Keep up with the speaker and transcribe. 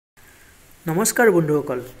নমস্কাৰ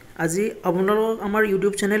বন্ধুসকল আজি আপোনালোক আমাৰ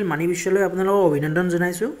ইউটিউব চেনেল মানি বিশ্বলৈ আপোনালোকক অভিনন্দন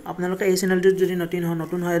জনাইছো আপোনালোকে এই চেনেলটোত যদি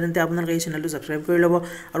নতুন হয় তেন্তে আপোনালোকে এই চেনেলটো সাবস্ক্ৰাইব কৰি ল'ব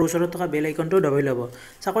আৰু ওচৰত থকা বেল আইকনটো দবাই ল'ব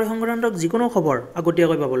চাকৰি সংক্ৰান্তক যিকোনো খবৰ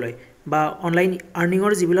আগতীয়াকৈ পাবলৈ বা অনলাইন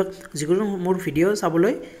আৰ্নিঙৰ যিকোনো মোৰ ভিডিঅ'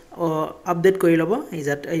 চাবলৈ আপডেট কৰি ল'ব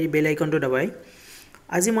এই বেল আইকনটো দবাই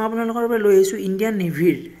আজি মই আপোনালোকৰ বাবে লৈ আহিছো ইণ্ডিয়ান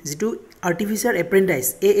নেভিৰ যেটো আৰ্টিফিচিয়েল এপ্ৰেন্টিছ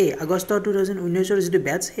AA আগষ্ট 2019 ৰ যেটো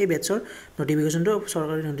ব্যাচ সেই ব্যাচৰ নোটিফিকেশনটো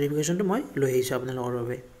সৰকাৰি নোটিফিকেশনটো মই লৈ আহিছো আপোনালোকৰ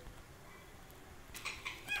বাবে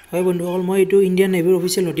হয় বন্ধুসকল মই এটো ইণ্ডিয়ান নেভিৰ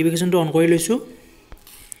অফিচিয়েল নোটিফিকেশনটো অন কৰি লৈছো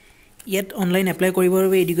ইয়াত অনলাইন এপ্লাই কৰিবৰ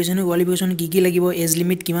বাবে এডুকেশন কোৱালিফিকেশন কি লাগিব এজ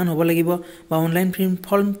লিমিট কিমান হ'ব লাগিব বা অনলাইন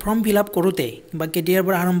ফৰ্ম ফিল আপ কৰোতে বা কেতিয়াৰ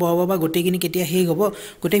পৰা আৰম্ভ হ'ব বা গোটেইখিনি কেতিয়া শেষ হ'ব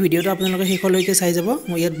গোটেই ভিডিওটো আপোনালোকে শেষলৈকে চাই যাব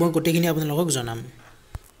মই ইয়াত গোটেইখিনি আপোনালোকক জনাম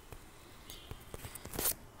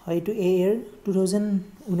হয়তো এৰ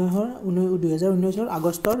 2019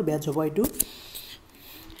 আগষ্টৰ ব্যাচ হ'ব এটো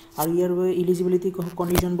আৰু ইয়াৰ এলিজিবিলিটি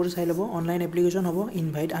কন্ডিশন বোৰ চাই লব অনলাইন এপ্লিকেশন হ'ব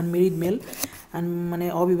ইনভাইট আনমেৰিড মেল মানে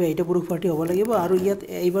অবিবাহিত পুৰুষ প্ৰাৰ্থী হ'ব লাগিব আৰু ইয়াত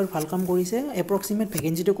এইবাৰ ভাল কাম কৰিছে এপ্ৰক্সিমেট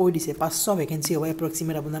ভ্যাকেন্সিটো কৈ দিছে 500 ভ্যাকেন্সি হ'ব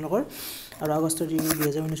এপ্ৰক্সিমেট আপোনালোকৰ আৰু আগষ্টৰ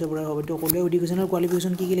 2019 পৰা হ'ব তো ক'লে এডুকেশনৰ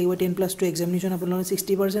কোৱালিফিকেশন কি লাগিব 10+2 এক্সামিনেশন আপোনালোকৰ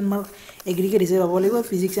 60% মাৰ্ক এগ্ৰিগেট হিচাপে পাব লাগিব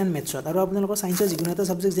ফিজিক্স এণ্ড মেথছত আৰু আপোনালোকৰ সায়েন্সৰ যিকোনো এটা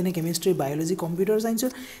সাবজেক্ট যেনে কেমিষ্ট্ৰি বায়োলজি কম্পিউটাৰ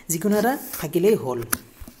সায়েন্সৰ যিকোনো এটা থাকিলেই হ'ল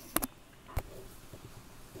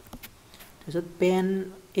তাৰপিছত পেন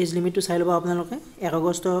এজ লিমিটটো চাই ল'ব আপোনালোকে 1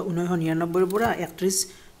 আগষ্ট 1999 ৰ পৰা 31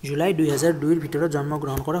 জুলাই 2002 ৰ ভিতৰত জন্ম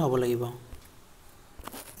গ্ৰহণ কৰা হ'ব লাগিব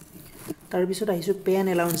তাৰ পিছত আহিছো পেন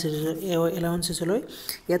এলাউন্সেছলৈ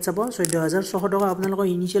ইয়াত চাব 14600 টকা আপোনালোকৰ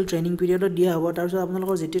ইনিশিয়েল ট্ৰেইনিং পিৰিয়ডত দিয়া হ'ব তাৰ পিছত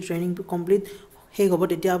আপোনালোকৰ যেতিয়া ট্ৰেইনিং কমপ্লিট শেষ হ'ব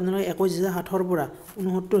তেতিয়া আপোনালোকে 21700 পৰা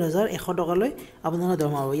 69100 টকালৈ আপোনালোকৰ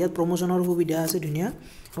দৰমহা হ'ব ইয়াত প্ৰমোশনৰ সুবিধা আছে ধুনিয়া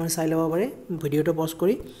আপুনি চাই ল'ব পাৰে ভিডিওটো পজ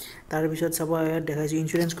কৰি তাৰ পিছত চাব ইয়াত দেখাইছো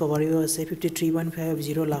ইনস্যুৰেন্স কভাৰিও আছে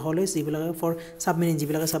 53.50 লাখলৈ যিবিলাক ফৰ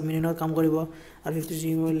সাবমিনিনৰ কাম কৰিব আৰু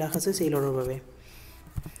 53 লাখ আছে সেলৰৰ বাবে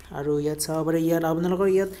আৰু ইয়াত চাব পাৰে ইয়াত আপোনালোকৰ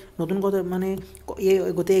ইয়াত নতুন কথা মানে এই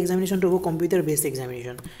গোটেই এক্সামিনেশনটো হ'ব কম্পিউটাৰ বেসড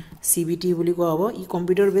এক্সামিনেশন CBT বুলি কোৱা হ'ব ই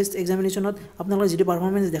কম্পিউটাৰ বেসড এক্সামিনেশনত আপোনালোকৰ যেটো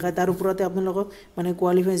পাৰফৰম্যান্স দেখায় তাৰ ওপৰতে আপোনালোকক মানে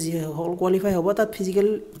কোৱালিফাই হ'ব তাত ফিজিক্যাল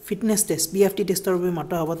ফিটনেস টেষ্ট BFT টেষ্টৰ বাবে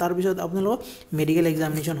মাতা হ'ব তাৰ পিছত আপোনালোকৰ মেডিকেল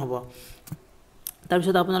এক্সামিনেশন হ'ব তাৰ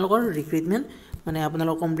পিছত আপোনালোকৰ ৰিক্ৰুইটমেন্ট মানে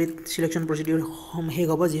আপোনালোকৰ কমপ্লিট সিলেকশন প্ৰসিডিউৰ শেষ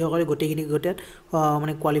হ'ব যিসকলে গোটেইখিনি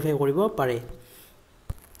মানে কোৱালিফাই কৰিব পাৰে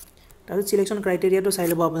আৰু সিলেকশন ক্ৰাইটেৰিয়াটো চাই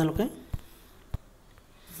ল'ব আপোনালোকে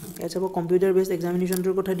ইয়াত চাব কম্পিউটাৰ বেসড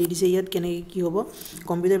এক্সামিনেশনটোৰ কথা দি দিছে ইয়াত কেনে কি হ'ব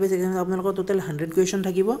কম্পিউটাৰ বেসড এক্সাম আপোনালোকৰ টোটাল 100 কোৱেশ্চন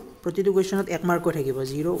থাকিব প্ৰতিটো কোৱেশ্চনত 1 মাৰ্ক থাকিব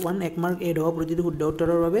 0 1 1 মাৰ্ক এড হ'ব প্ৰতিটো শুদ্ধ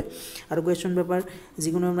উত্তৰৰ বাবে আৰু কোৱেশ্চন পেপাৰ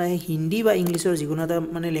যিকোনো মানে হিন্দী বা ইংলিছৰ যিকোনো এটা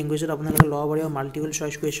মানে ল্যাঙ্গুৱেজত আপোনালোকে ল'ব পাৰিব মাল্টিপল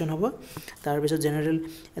চয়েস কোৱেশ্চন হ'ব তাৰ পিছত জেনাৰেল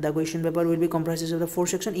এটা question paper will be কম্প্ৰাইজেছ of the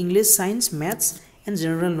 4 section English science maths and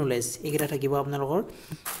general knowledge এইকেইটা থাকিব আপোনালোকৰ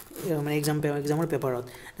মানে এক্সামৰ পেপাৰত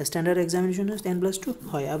স্ট্যান্ডাৰ্ড এক্সামিনেশন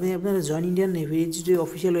 10+2 হয় আপুনি আপোনাৰ জয়েন ইণ্ডিয়ান নেভি যি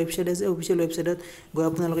অফিচিয়েল ওয়েবসাইট আছে অফিচিয়েল ওয়েবসাইটত গৈ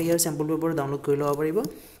আপোনালোকে ইয়াৰ স্যাম্পল পেপাৰ ডাউনলোড কৰি ল'ব পাৰিব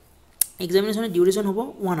এক্সামিনেশনৰ ডিউৰেচন হ'ব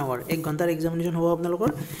 1 আৱাৰ 1 ঘণ্টাৰ এক্সামিনেশন হ'ব আপোনালোকৰ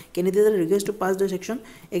কেণ্ডিডেটৰ request two pass the section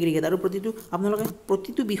aggregate আৰু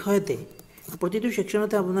প্ৰতিটো বিষয়তে প্ৰতিটো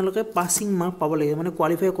সেকশনতে আপোনালোকে পাসিং মাৰ্ক পাব লাগিব মানে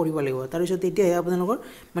কোৱালিফাই কৰিব লাগিব তাৰ পিছত তেতিয়াহে আপোনালোকৰ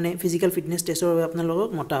মানে ফিজিক্যাল ফিটনেস টেষ্টৰ বাবে আপোনালোকক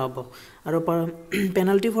মতা হ'ব আৰু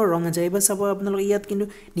পেনাল্টি ফৰ ৰং আনসাৰ এবাৰ চাব আপোনালোকে ইয়াত কিন্তু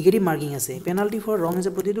নিগেটিভ মাৰ্কিং আছে পেনাল্টি ফৰ ৰং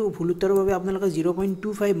আনসাৰ প্ৰতিটো ভুল উত্তৰৰ বাবে আপোনালোকে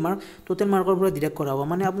 0.25 মাৰ্ক টোটাল মাৰ্কৰ পৰা ডিডাক্ট কৰা হ'ব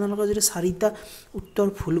মানে আপোনালোকে যদি 4টা উত্তৰ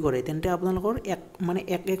ভুল কৰে তেন্তে আপোনালোকৰ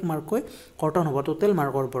এক মাৰ্ককৈ কৰ্তন হ'ব টোটাল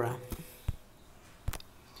মাৰ্কৰ পৰা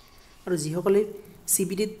আৰু যিসকলে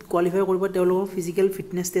CBT কোৱালিফাই কৰিব তেওঁলোকৰ ফিজিক্যাল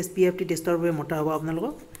ফিটনেস টেষ্ট PFT টেষ্টৰ বাবে মতা হ'ব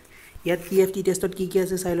আপোনালোকক ইয়াত PFT টেষ্টত কি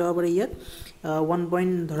আছে চাই ল'ব পাৰে ইয়াত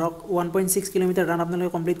 1.6 কিলোমিটাৰ ৰান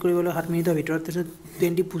আপোনালোকে কমপ্লিট কৰিবলৈ 7 মিনিটৰ ভিতৰত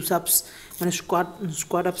 20 পুশ আপস মানে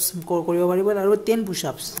স্কোৱাট আপস কৰিব পাৰিব আৰু 10 পুশ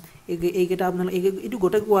আপস এইকেইটা আপোনালোকে এইটো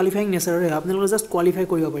গোটেই কোৱালিফাইং নেচাৰৰে আপোনালোকে জাস্ট কোৱালিফাই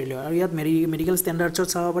কৰিব পাৰিলে আৰু ইয়াত মেডিকেল ষ্টেণ্ডাৰ্ডছত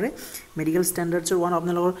চাব পাৰে মেডিকেল ষ্টেণ্ডাৰ্ডছৰ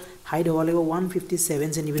আপোনালোকৰ হাইট হ'ব লাগিব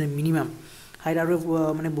 157 সেন্টিমিটাৰ মিনিমাম হাইট আৰু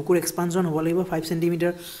মানে বুকুৰ এক্সপানশন হ'ব লাগিব 5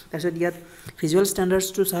 সেন্টিমিটাৰ তাৰপিছত ইয়াত ভিজুৱেল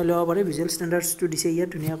ষ্টেণ্ডাৰ্ডছটো চাই ল'ব পাৰে ভিজুৱেল ষ্টেণ্ডাৰ্ডছটো দিছে ইয়াত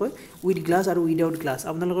ধুনীয়াকৈ উইথ গ্লাছ আৰু উইদাউট গ্লাছ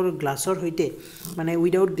আপোনালোকৰ গ্লাছৰ সৈতে মানে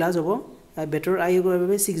উইদাউট গ্লাছ হ'ব বেটাৰ আইৰ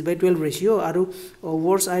বাবে 6/12 ৰেশিও আৰু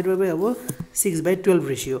ওৱৰ্ছ আইৰ বাবে হ'ব 6/12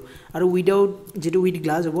 ৰেশিও আৰু উইদাউট যেটো উইথ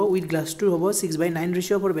গ্লাছ হ'ব উইথ গ্লাছটো হ'ব 6/9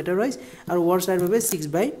 ৰেশিও ফৰ বেটাৰ আইজ আৰু ওৱৰ্ছ আইৰ বাবে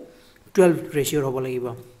 6/12 ৰেশিও হ'ব লাগিব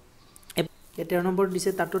 13 নম্বৰ দিছে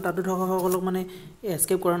তাতো থকা সকলক মানে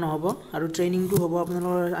এস্কেপ কৰা নহ'ব আৰু ট্ৰেইনিংটো হ'ব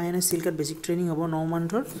আপোনালোকৰ INS seal card basic training হ'ব 9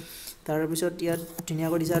 মান্থৰ তাৰপিছত ইয়াত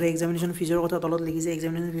ধুনীয়াকৈ দিছে আৰু এক্সামিনেশ্যন ফিজৰ কথা তলত লিখিছে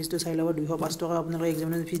এক্সামিনেশ্যন ফিজটো চাই ল'ব 205 টকা আপোনালোকে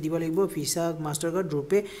এক্সামিনেশ্যন ফিজ দিব লাগিব ভিসা মাষ্টাৰ কাৰ্ড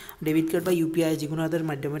ৰুপে ডেবিট কাৰ্ড বা UPI যিকোনো এটাৰ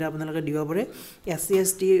মাধ্যমেৰে আপোনালোকে দিব পাৰে SC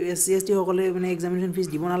ST সকলে মানে এক্সামিনেশ্যন ফিজ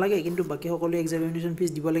দিব নালাগে কিন্তু বাকি সকলে এক্সামিনেশ্যন ফিজ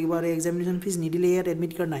দিব লাগিব আৰু এক্সামিনেশ্যন ফিজ নিদিলে ইয়াত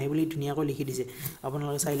এডমিট কাৰ্ড নাহে বুলি ধুনীয়াকৈ লিখি দিছে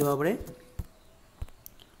আপোনালোকে চাই ল'ব পাৰে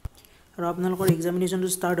আৰু আপোনালোকৰ এক্সামিনেশ্যনটো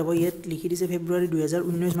ষ্টাৰ্ট হ'ব ইয়াত লিখি দিছে ফেব্ৰুৱাৰী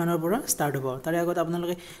 2019 মানৰ পৰা ষ্টাৰ্ট হ'ব তাৰে আগত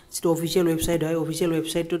আপোনালোকে যিটো অফিচিয়েল ৱেবছাইট হয় অফিচিয়েল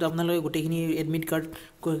ৱেবছাইটটোত আপোনালোকে গোটেইখিনি এডমিট কাৰ্ড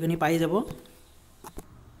কোনখিনি পাই যাব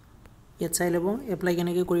ইয়াত চাই ল'ব এপ্লাই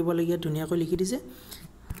কেনেকৈ কৰিব লাগে ধুনীয়াকৈ লিখি দিছে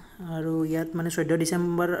আৰু ইয়াত মানে 14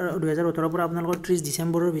 ডিসেম্বৰ 2018 পৰা আপোনালোকৰ 30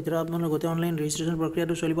 ডিসেম্বৰৰ ভিতৰত আপোনালোকৰ গোটেই অনলাইন ৰেজিষ্ট্ৰেচন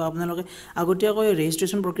প্ৰক্ৰিয়াটো চলিব আপোনালোকে আগতীয়াকৈ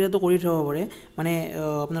ৰেজিষ্ট্ৰেচন প্ৰক্ৰিয়াটো কৰি থব পাৰে মানে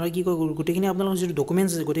আপোনালোকে কি কয় গোটেইখিনি আপোনালোকৰ যিটো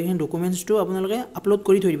ডকুমেন্টছ আছে গোটেইখিনি ডকুমেন্টছটো আপোনালোকে আপলোড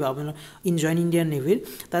কৰি থৈ দিব আপোনালোকে ইন জয়েন ইণ্ডিয়ান নেভিৰ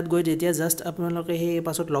তাত গৈ যেতিয়া জাস্ট আপোনালোকে সেই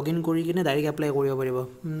পাছত লগইন কৰি কিনে ডাইৰেক্ট এপ্লাই কৰিব পাৰিব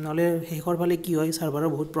নহলে শেষৰ ফালে কি হয় সাৰ্ভাৰৰ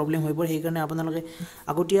বহুত প্ৰবলেম হৈ পৰে সেই কাৰণে আপোনালোকে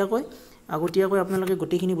আগতীয়াকৈ আপোনালোকে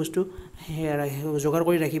গোটেইখিনি বস্তু যোগাৰ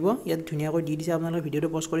কৰি ৰাখিব ইয়াত ধুনীয়াকৈ দি দিছে আপোনালোকে ভিডিঅটো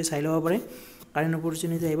পজ কৰি চাই ল'ব পাৰে কাৰেণ্ট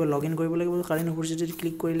অপৰচুনিটি আহিব লগইন কৰিব লাগিব কাৰেণ্ট অপৰচুনিটি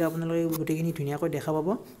ক্লিক কৰিলে আপোনালোকে গোটেইখিনি ধুনীয়াকৈ দেখা পাব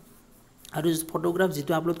আৰু ফটোগ্ৰাফ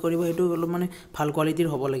যেটো আপলোড কৰিব হেতু অলপ মানে ভাল কোৱালিটিৰ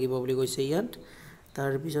হ'ব লাগিব বুলি কৈছে ইয়াত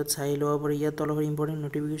তাৰ পিছত চাই ল'ব পাৰে ইয়াত অলপ ইম্পৰ্টেন্ট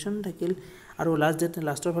নোটিফিকেশন থাকিল আৰু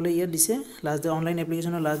লাষ্টৰ ফালে ইয়াত দিছে last online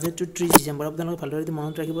এপ্লিকেশনৰ last date 30 December আপোনালোকে ভালদৰে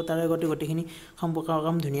মনত ৰাখিব তাৰ আগতে গোটেইখিনি সম্পূৰ্ণ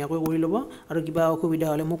কাম ধুনীয়াকৈ কৰি ল'ব আৰু কিবা অসুবিধা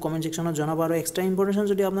হ'লে মোক কমেন্ট সেকশনত জনাব আৰু এক্সট্ৰা ইনফৰমেশন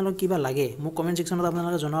যদি আপোনালোক কিবা লাগে মোক কমেন্ট সেকশনত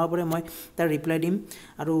আপোনালোকে জনাব পাৰে মই তাৰ ৰিপ্লাই দিম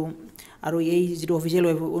আৰু এই যেটো অফিচিয়েল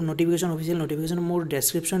নোটিফিকেশন মোৰ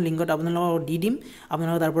ডেসক্ৰিপচন লিংকত আপোনালোকক দি দিম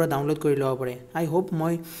আপোনালোকে তাৰ পৰা ডাউনলোড কৰি ল'ব পাৰে আই হোপ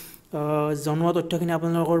মই জনোৱা তথ্যখিনি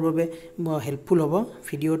আপোনালোকৰ বাবে হেল্পফুল হ'ব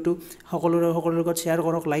ভিডিঅটো সকলোৰে লগত শেয়াৰ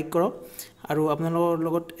কৰক লাইক কৰক আৰু আপোনালোকৰ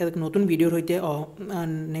লগত এক নতুন ভিডিঅৰ সৈতে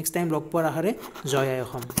নেক্সট টাইম লগ পোৱাৰ আশাৰে জয় আই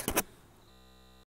অসম